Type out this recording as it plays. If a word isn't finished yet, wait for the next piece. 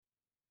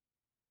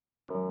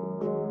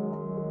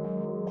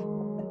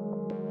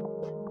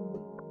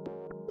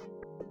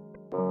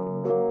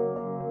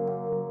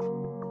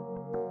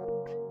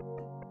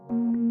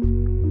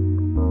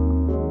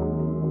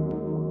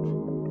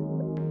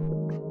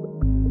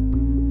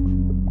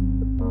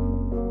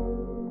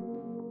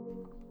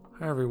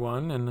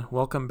everyone, and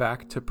welcome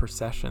back to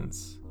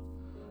Processions.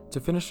 To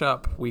finish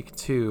up week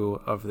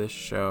 2 of this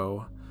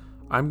show,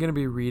 I'm going to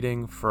be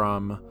reading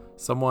from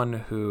someone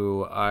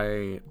who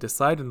I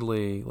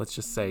decidedly, let's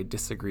just say,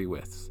 disagree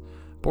with.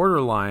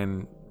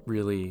 Borderline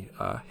really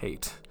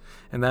hate.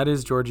 And that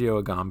is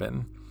Giorgio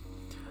Agamben.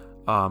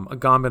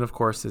 Agamben, of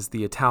course, is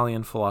the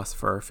Italian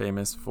philosopher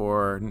famous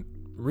for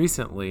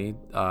recently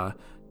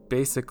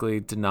basically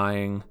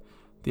denying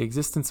the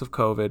existence of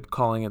COVID,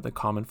 calling it the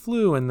common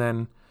flu, and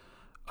then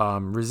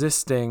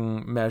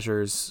resisting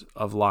measures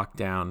of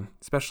lockdown,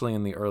 especially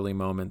in the early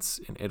moments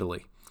in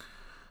Italy.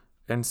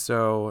 And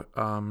so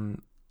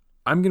I'm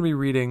going to be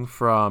reading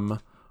from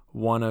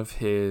one of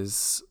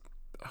his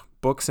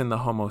books in the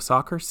Homo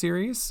Sacer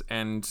series,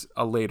 and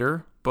a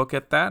later book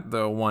at that,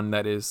 the one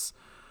that is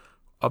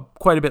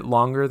quite a bit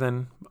longer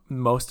than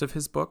most of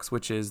his books,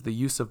 which is The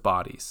Use of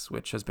Bodies,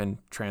 which has been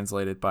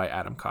translated by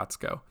Adam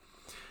Kotsko.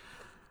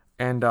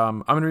 And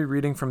I'm going to be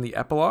reading from the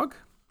epilogue,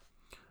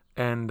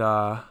 and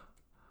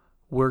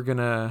we're going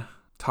to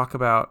talk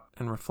about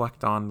and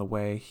reflect on the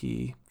way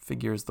he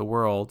figures the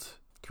world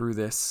through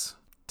this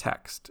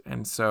text.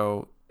 And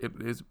so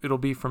it'll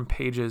be from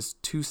pages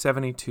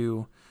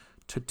 272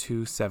 to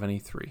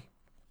 273.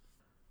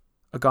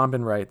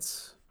 Agamben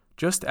writes,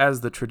 "Just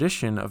as the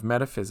tradition of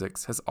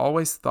metaphysics has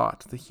always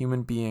thought the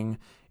human being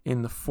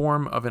in the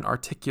form of an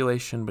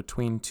articulation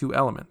between two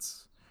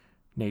elements,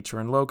 nature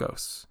and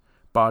logos,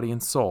 body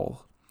and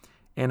soul,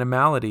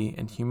 animality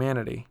and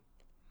humanity,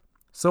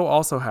 so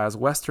also has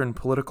Western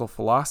political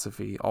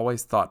philosophy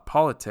always thought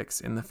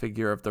politics in the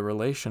figure of the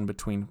relation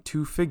between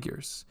two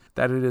figures,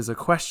 that it is a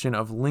question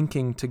of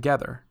linking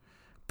together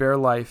bare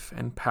life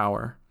and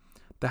power,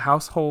 the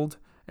household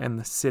and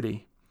the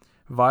city,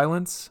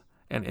 violence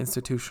and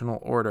institutional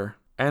order,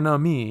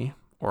 anomie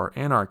or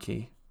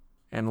anarchy,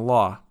 and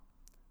law,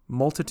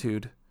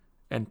 multitude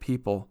and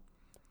people.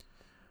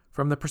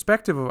 From the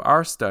perspective of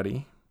our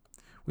study,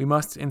 we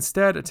must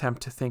instead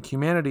attempt to think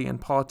humanity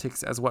and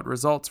politics as what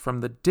results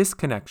from the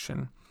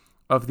disconnection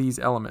of these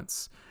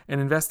elements,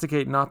 and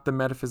investigate not the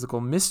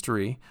metaphysical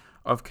mystery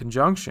of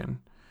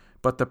conjunction,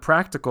 but the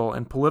practical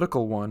and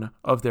political one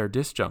of their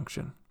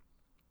disjunction.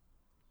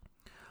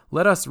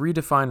 Let us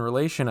redefine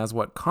relation as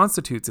what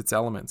constitutes its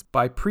elements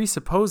by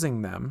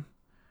presupposing them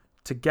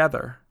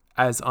together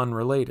as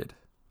unrelated.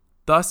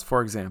 Thus,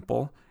 for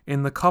example,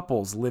 in the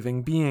couples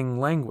living being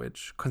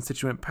language,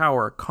 constituent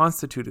power,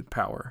 constituted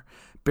power,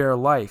 bare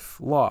life,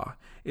 law,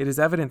 it is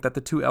evident that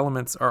the two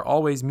elements are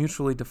always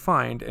mutually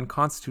defined and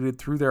constituted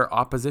through their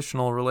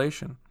oppositional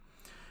relation.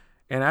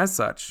 And as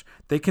such,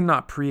 they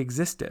cannot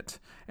pre-exist it,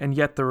 and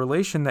yet the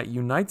relation that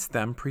unites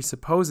them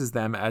presupposes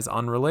them as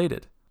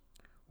unrelated.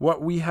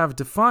 What we have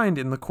defined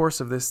in the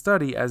course of this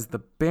study as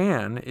the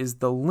ban is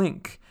the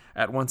link,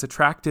 at once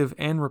attractive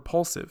and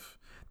repulsive,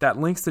 that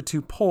links the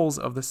two poles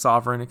of the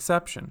sovereign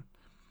exception.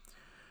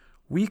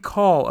 We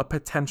call a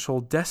potential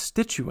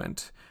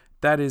destituent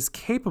that is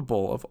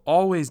capable of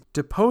always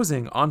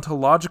deposing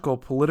ontological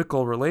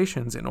political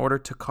relations in order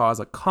to cause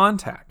a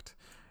contact,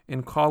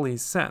 in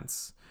Cauchy's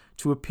sense,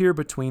 to appear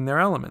between their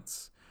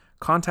elements.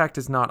 Contact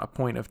is not a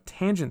point of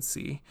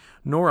tangency,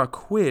 nor a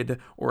quid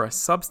or a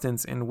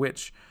substance in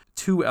which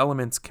two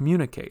elements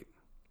communicate.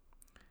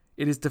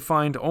 It is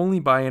defined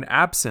only by an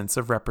absence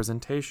of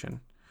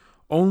representation,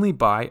 only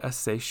by a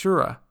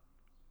caesura.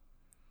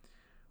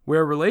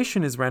 Where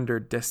relation is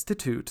rendered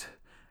destitute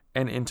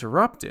and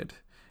interrupted,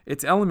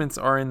 its elements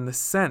are in the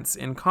sense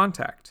in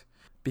contact,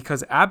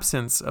 because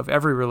absence of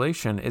every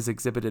relation is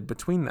exhibited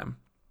between them.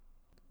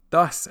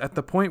 Thus, at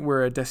the point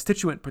where a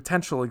destituent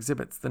potential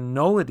exhibits the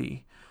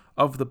nullity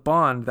of the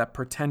bond that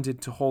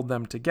pretended to hold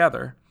them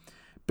together,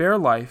 bare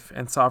life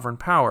and sovereign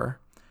power,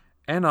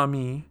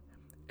 anomie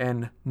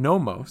and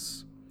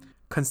nomos,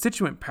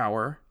 constituent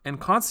power and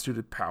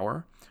constituted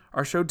power,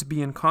 are showed to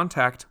be in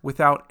contact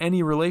without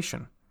any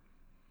relation.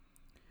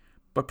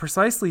 But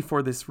precisely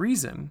for this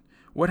reason,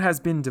 what has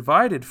been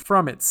divided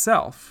from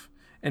itself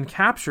and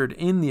captured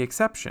in the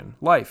exception,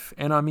 life,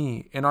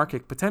 anomie,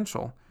 anarchic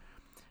potential,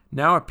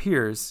 now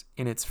appears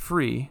in its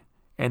free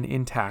and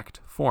intact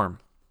form.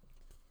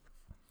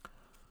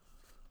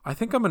 I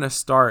think I'm going to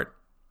start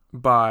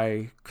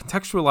by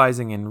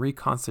contextualizing and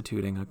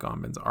reconstituting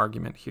Agamben's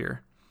argument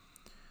here.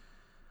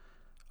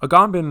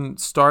 Agamben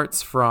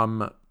starts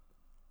from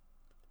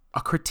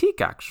a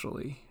critique,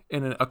 actually,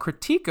 in a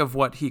critique of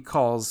what he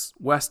calls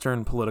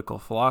Western political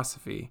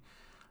philosophy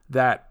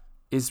that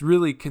is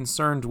really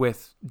concerned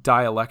with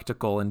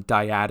dialectical and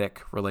dyadic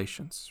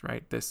relations,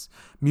 right? This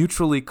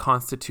mutually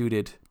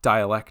constituted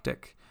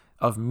dialectic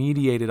of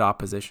mediated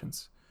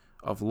oppositions,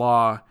 of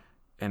law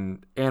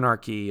and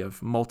anarchy,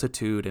 of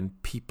multitude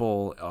and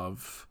people,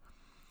 of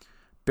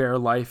bare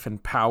life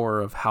and power,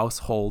 of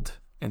household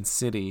and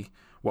city,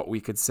 what we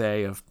could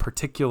say of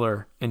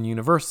particular and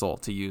universal,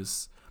 to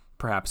use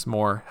perhaps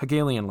more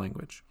Hegelian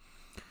language.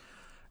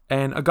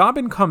 And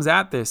Agamben comes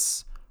at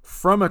this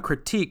from a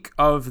critique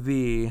of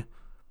the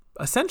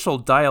essential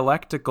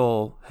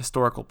dialectical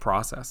historical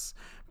process,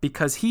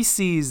 because he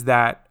sees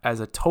that as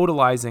a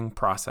totalizing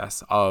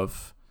process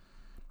of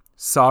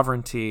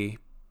sovereignty,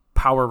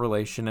 power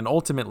relation, and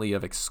ultimately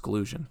of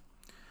exclusion.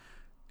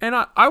 And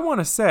I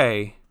want to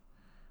say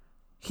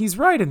he's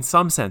right in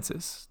some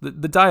senses.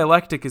 The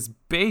dialectic is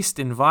based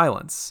in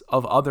violence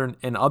of other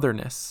and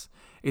otherness.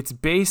 It's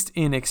based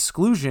in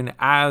exclusion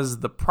as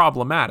the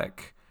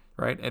problematic,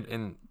 right?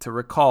 And to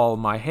recall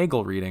my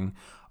Hegel reading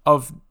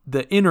of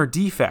the inner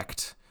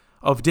defect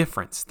of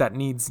difference that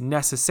needs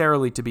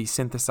necessarily to be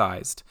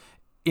synthesized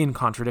in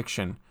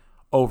contradiction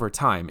over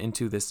time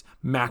into this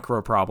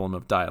macro problem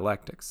of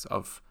dialectics,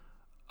 of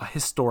a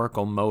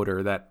historical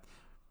motor that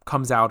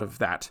comes out of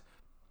that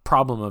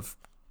problem of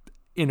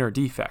inner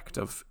defect,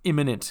 of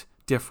immanent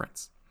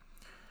difference.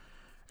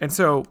 And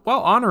so,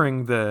 while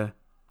honoring the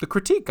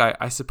critique,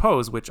 I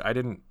suppose, which I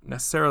didn't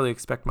necessarily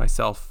expect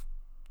myself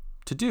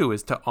to do,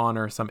 is to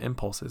honor some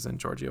impulses in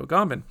Giorgio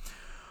Agamben,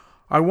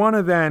 I want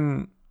to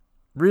then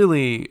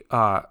really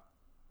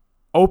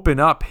open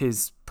up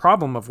his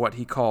problem of what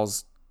he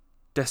calls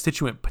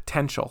destituent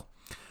potential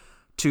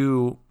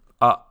to,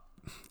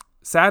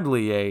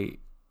 sadly,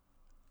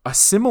 a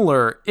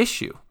similar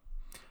issue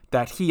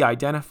that he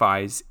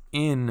identifies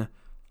in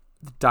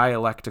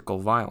dialectical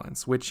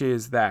violence, which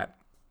is that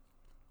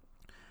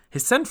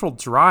his central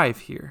drive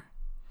here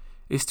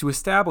is to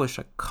establish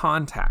a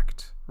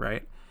contact,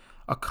 right?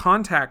 A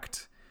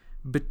contact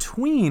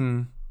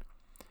between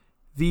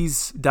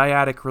these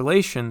dyadic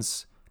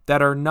relations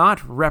that are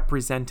not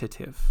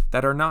representative,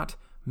 that are not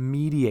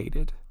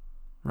mediated,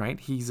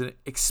 right? He's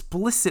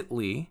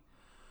explicitly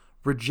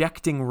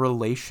rejecting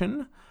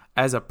relation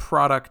as a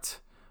product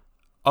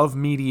of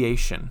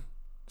mediation.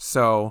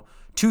 So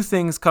two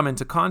things come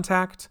into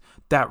contact.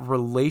 That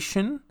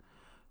relation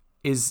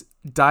is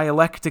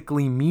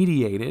dialectically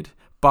mediated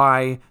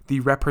by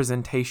the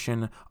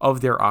representation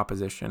of their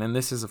opposition. And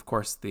this is, of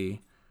course, the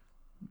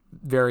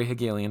very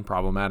Hegelian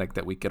problematic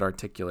that we could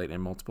articulate in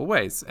multiple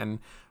ways. And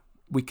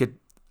we could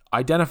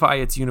identify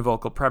its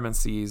univocal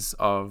premises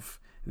of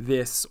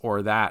this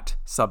or that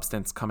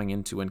substance coming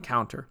into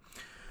encounter.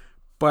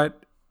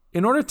 But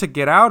in order to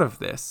get out of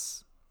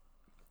this,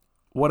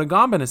 what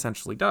Agamben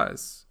essentially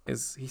does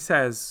is he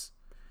says,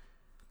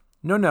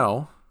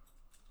 no,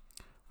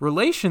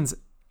 relations,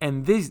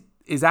 and these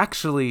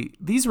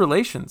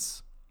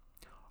relations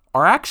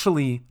are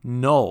actually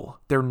null.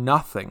 They're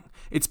nothing.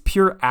 It's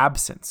pure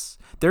absence.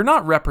 They're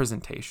not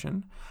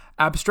representation.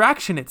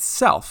 Abstraction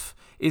itself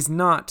is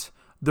not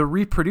the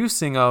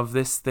reproducing of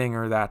this thing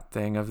or that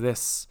thing, of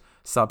this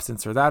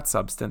substance or that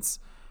substance.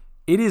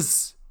 It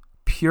is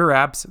pure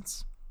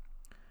absence.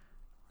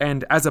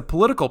 And as a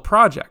political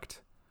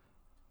project,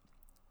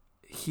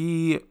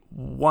 he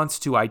wants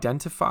to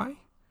identify,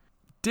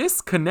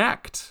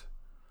 disconnect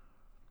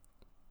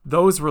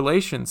those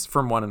relations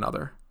from one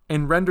another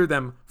and render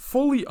them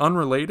fully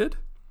unrelated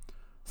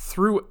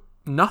through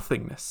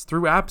nothingness,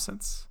 through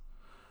absence.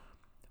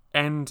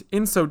 And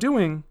in so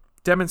doing,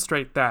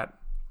 demonstrate that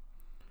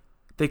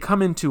they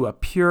come into a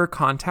pure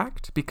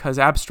contact because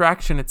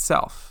abstraction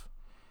itself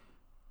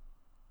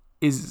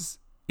is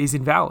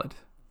invalid.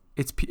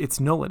 It's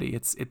nullity.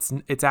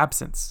 It's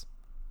absence.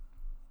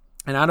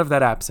 And out of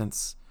that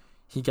absence,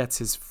 he gets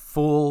his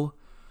full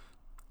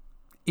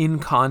in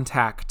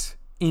contact,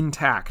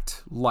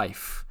 intact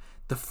life,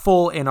 the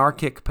full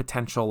anarchic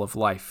potential of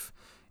life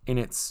in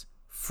its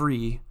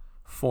free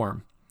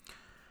form.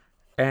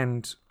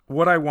 And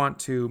what I want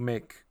to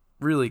make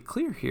really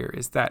clear here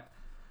is that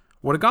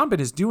what Agamben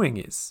is doing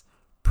is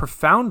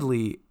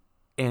profoundly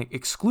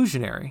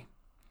exclusionary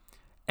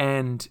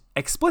and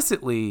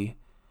explicitly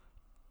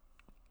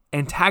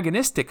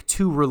antagonistic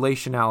to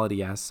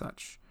relationality as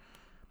such,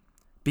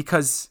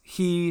 because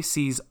he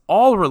sees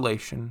all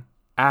relation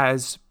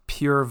as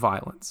pure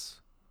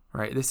violence,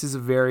 right? This is a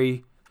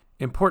very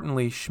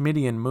importantly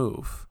Schmittian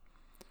move.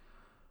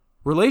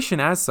 Relation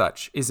as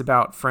such is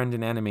about friend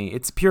and enemy.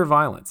 It's pure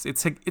violence.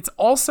 It's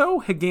also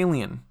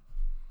Hegelian.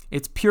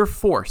 It's pure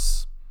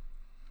force.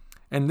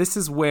 And this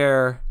is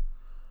where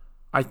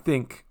I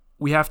think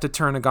we have to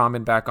turn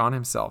Agamben back on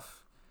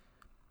himself.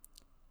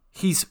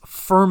 He's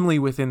firmly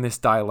within this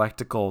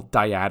dialectical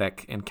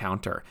dyadic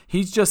encounter.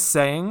 He's just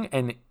saying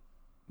and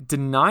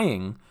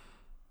denying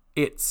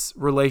its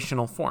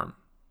relational form,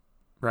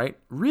 right?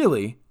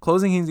 Really,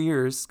 closing his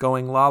ears,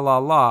 going la, la,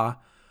 la.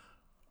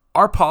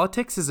 Our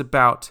politics is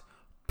about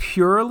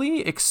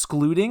purely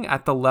excluding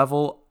at the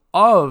level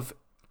of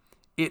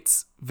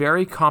its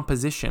very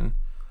composition,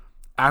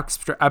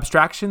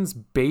 abstraction's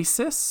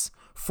basis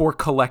for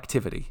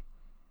collectivity.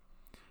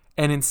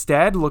 And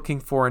instead looking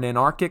for an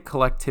anarchic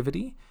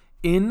collectivity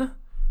in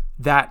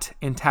that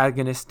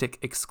antagonistic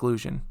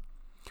exclusion,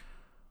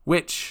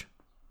 which,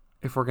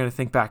 if we're going to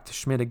think back to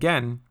Schmitt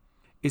again,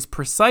 is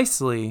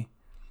precisely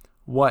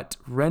what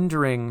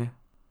rendering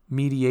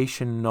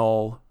mediation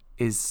null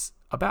is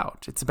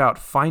about. It's about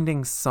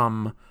finding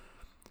some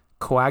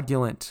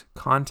coagulant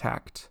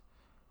contact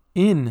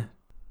in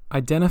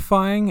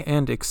identifying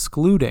and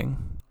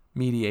excluding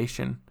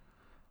mediation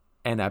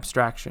and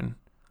abstraction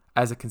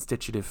as a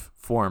constitutive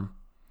form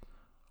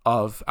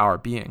of our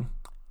being.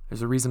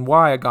 There's a reason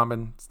why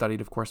Agamben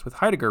studied, of course, with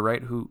Heidegger,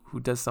 right? Who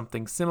does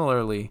something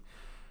similarly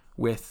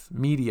with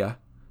media.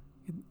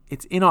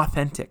 It's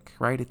inauthentic,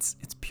 right? It's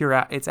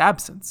pure, it's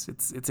absence.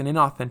 It's an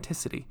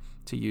inauthenticity,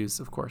 to use,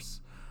 of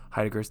course,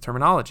 Heidegger's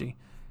terminology.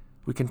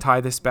 We can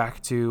tie this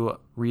back to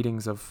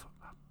readings of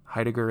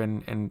Heidegger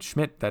and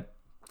Schmitt that,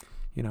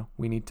 we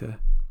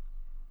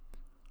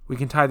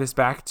can tie this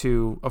back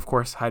to, of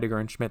course, Heidegger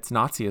and Schmitt's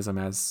Nazism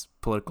as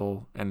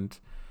political and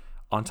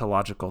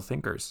ontological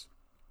thinkers.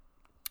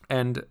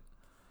 And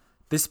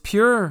this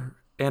pure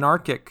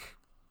anarchic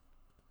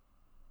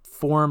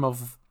form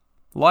of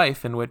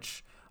life in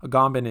which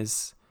Agamben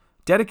is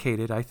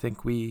dedicated, I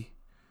think we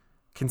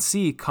can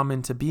see come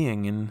into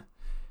being in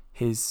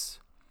his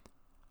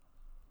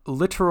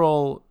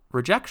literal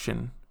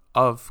rejection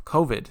of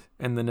COVID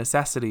and the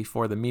necessity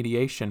for the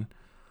mediation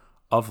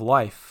of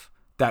life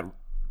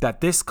that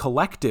this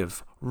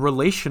collective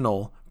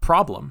relational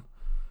problem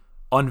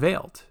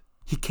unveiled.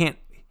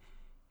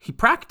 He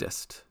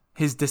practiced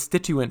his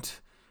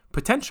destituent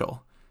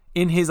potential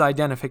in his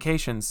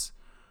identifications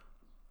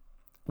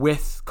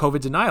with COVID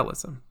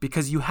denialism,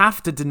 because you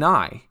have to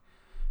deny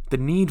the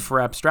need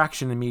for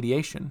abstraction and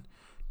mediation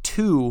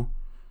to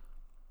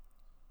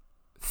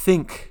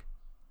think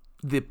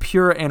the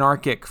pure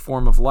anarchic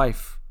form of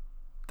life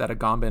that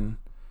Agamben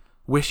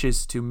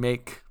wishes to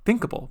make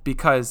thinkable,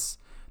 because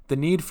the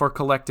need for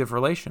collective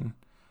relation,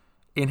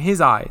 in his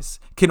eyes,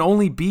 can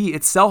only be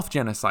itself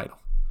genocidal.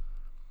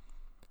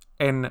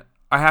 And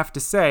I have to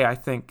say, I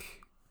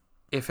think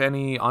if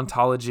any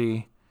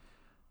ontology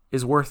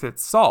is worth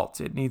its salt,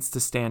 it needs to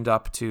stand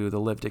up to the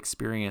lived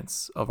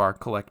experience of our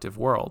collective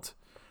world.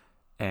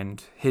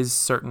 And his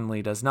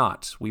certainly does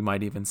not. We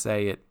might even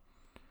say it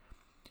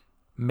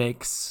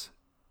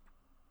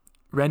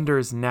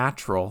renders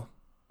natural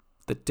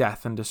the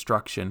death and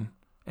destruction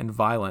and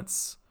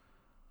violence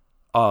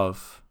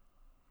of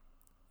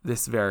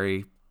this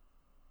very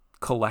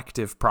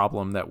collective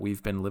problem that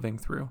we've been living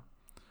through.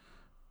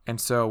 And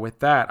so with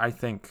that, I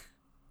think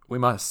we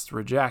must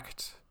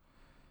reject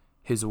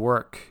his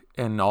work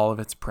and all of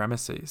its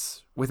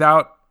premises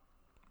without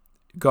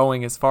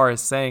going as far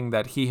as saying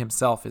that he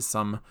himself is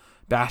some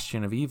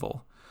bastion of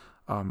evil.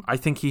 I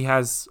think he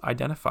has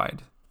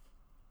identified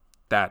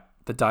that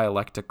the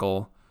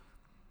dialectical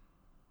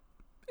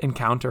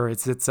encounter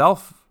is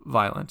itself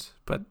violent,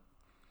 but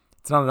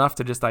it's not enough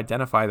to just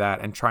identify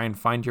that and try and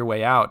find your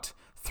way out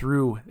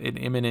through an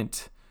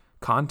imminent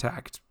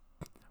contact,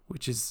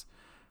 which is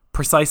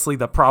precisely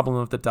the problem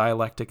of the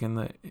dialectic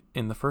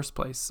in the first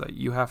place.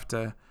 You have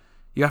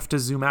to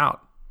zoom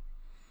out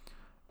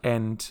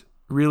and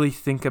really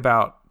think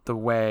about the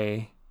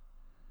way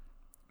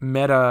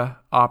meta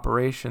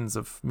operations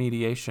of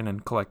mediation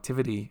and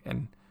collectivity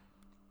and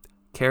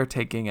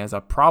caretaking as a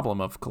problem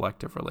of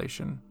collective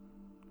relation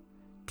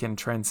can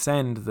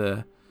transcend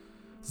the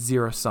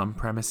zero-sum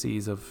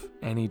premises of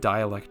any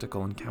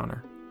dialectical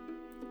encounter.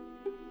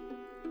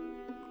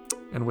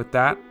 And with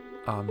that,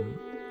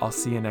 I'll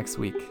see you next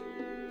week.